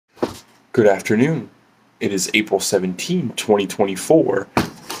Good afternoon. It is April 17, 2024, and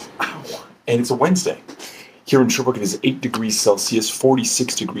it's a Wednesday. Here in Sherbrooke, it is 8 degrees Celsius,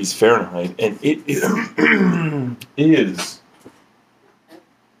 46 degrees Fahrenheit, and it is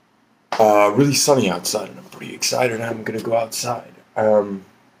really sunny outside, and I'm pretty excited. I'm going to go outside.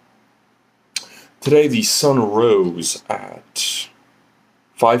 Today, the sun rose at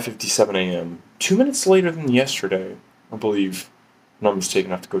 5:57 a.m., 2 minutes later than yesterday, I believe. I'm not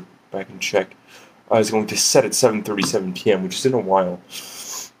mistaken, I have to go back and check. It's going to set at 7:37 p.m., which is in a while.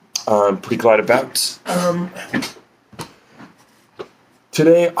 I'm pretty glad about.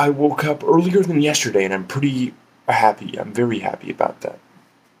 Today I woke up earlier than yesterday, and I'm pretty happy. I'm very happy about that.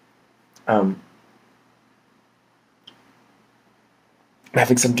 I'm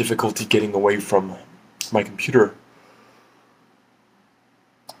having some difficulty getting away from my computer,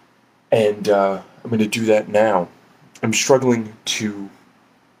 and I'm going to do that now. I'm struggling to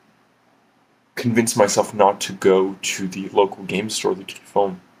convince myself not to go to the local game store, the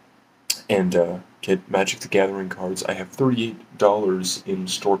phone, and get Magic the Gathering cards. I have $38 in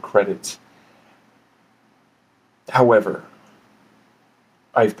store credit. However,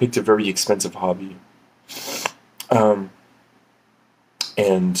 I've picked a very expensive hobby. And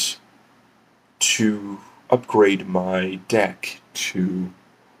to upgrade my deck to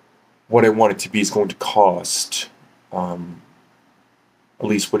what I want it to be is going to cost at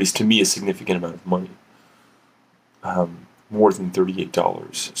least what is to me a significant amount of money, more than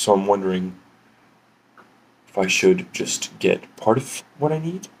 $38. So I'm wondering if I should just get part of what I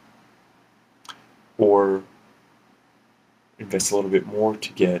need, or invest a little bit more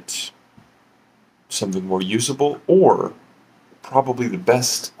to get something more usable, or probably the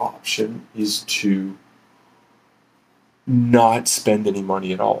best option is to not spend any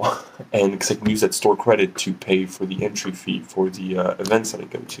money at all, and because I can use that store credit to pay for the entry fee for the events that I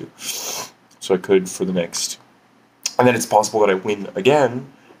go to. So I could for the next, and then it's possible that I win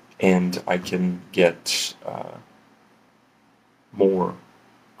again, and I can get more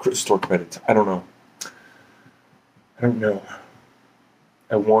store credit. I don't know.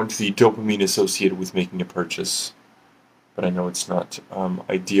 I want the dopamine associated with making a purchase, but I know it's not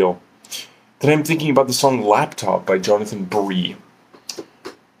ideal. Today I'm thinking about the song Laptop by Jonathan Bree,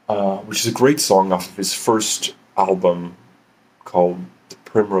 which is a great song off of his first album called The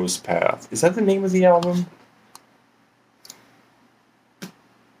Primrose Path. Is that the name of the album?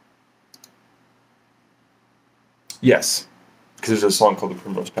 Yes, because there's a song called The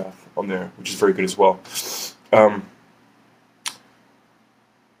Primrose Path on there, which is very good as well.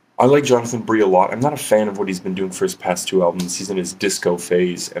 I like Jonathan Bree a lot. I'm not a fan of what he's been doing for his past two albums. He's in his disco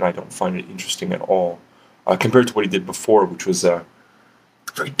phase, and I don't find it interesting at all, compared to what he did before, which was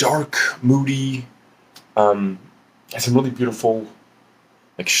very dark, moody, has some really beautiful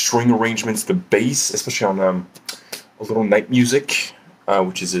like string arrangements. The bass, especially on A Little Night Music,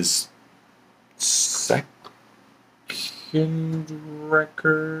 which is his second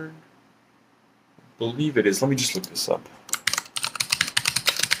record. I believe it is. Let me just look this up.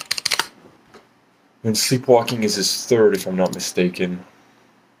 And Sleepwalking is his third, if I'm not mistaken.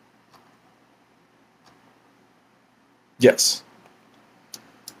 Yes.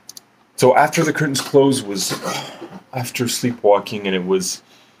 So After the Curtains Close was after Sleepwalking, and it was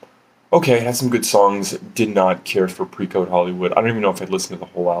okay. It had some good songs. Did not care for Pre-Code Hollywood. I don't even know if I'd listen to the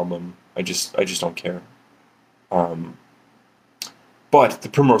whole album. I just don't care. But The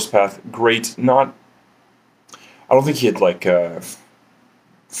Primrose Path, great. I don't think he had like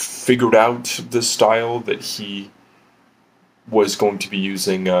figured out the style that he was going to be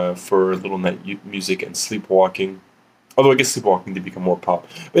using for Little Night Music and Sleepwalking. Although I guess Sleepwalking did become more pop.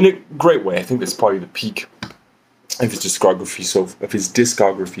 But in a great way. I think that's probably the peak of his discography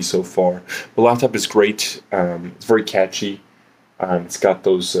so far. The Laptop is great. It's very catchy. It's got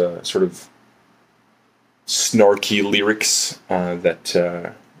those sort of snarky lyrics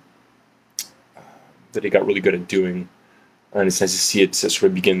that he got really good at doing. And it's nice to see it sort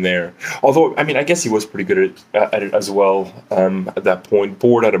of begin there. Although, I mean, I guess he was pretty good at it as well at that point.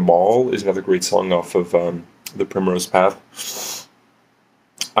 Bored at a Mall is another great song off of The Primrose Path.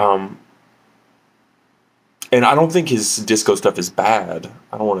 And I don't think his disco stuff is bad.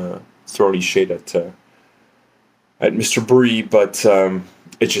 I don't want to throw any shade at Mr. Bree, but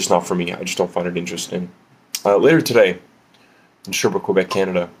it's just not for me. I just don't find it interesting. Later today, in Sherbrooke, Quebec,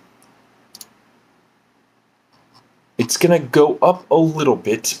 Canada, it's going to go up a little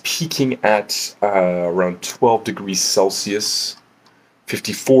bit, peaking at around 12 degrees Celsius,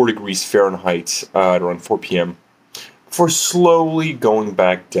 54 degrees Fahrenheit at around 4 p.m., before slowly going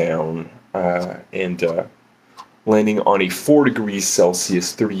back down and landing on a 4 degrees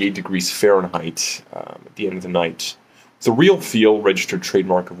Celsius, 38 degrees Fahrenheit at the end of the night. The real feel registered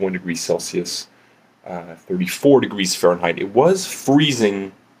trademark of 1 degree Celsius, 34 degrees Fahrenheit. It was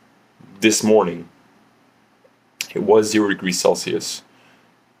freezing this morning. It was 0 degrees Celsius,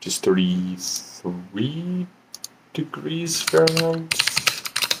 just 33 degrees Fahrenheit.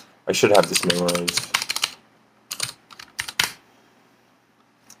 I should have this memorized.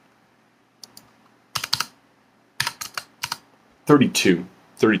 Thirty-two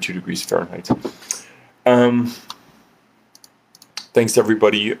degrees Fahrenheit. Thanks to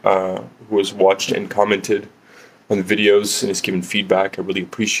everybody who has watched and commented on the videos and has given feedback. I really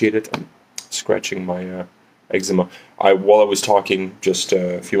appreciate it. I'm scratching my eczema. While I was talking just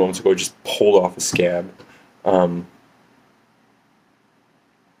a few moments ago, I just pulled off a scab.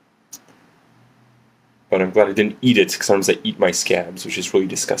 But I'm glad I didn't eat it, because sometimes I eat my scabs, which is really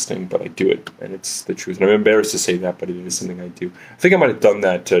disgusting, but I do it, and it's the truth. And I'm embarrassed to say that, but it is something I do. I think I might have done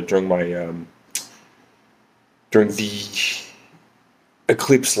that during my, during the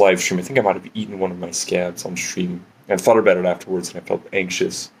Eclipse live stream. I think I might have eaten one of my scabs on stream. I thought about it afterwards, and I felt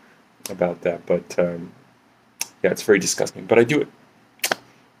anxious about that, but yeah, it's very disgusting, but I do it.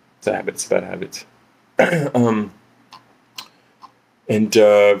 It's a habit, it's a bad habit.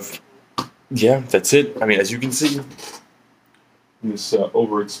 Yeah, that's it. I mean, as you can see, this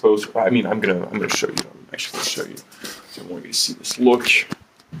overexposed. I mean, I'm gonna show you. I'm actually gonna show you. So I want you to see this. Look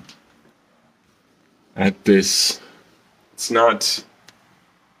at this. It's not.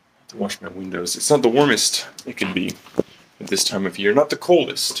 I have to wash my windows. It's not the warmest it can be at this time of year. Not the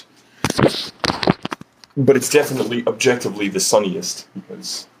coldest, but it's definitely objectively the sunniest,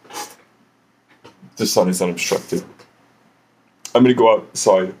 because the sun is unobstructed. I'm gonna go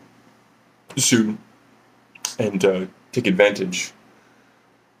outside soon and take advantage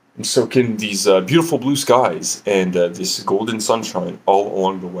and soak in these beautiful blue skies and this golden sunshine all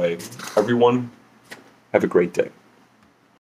along the way. Everyone, have a great day.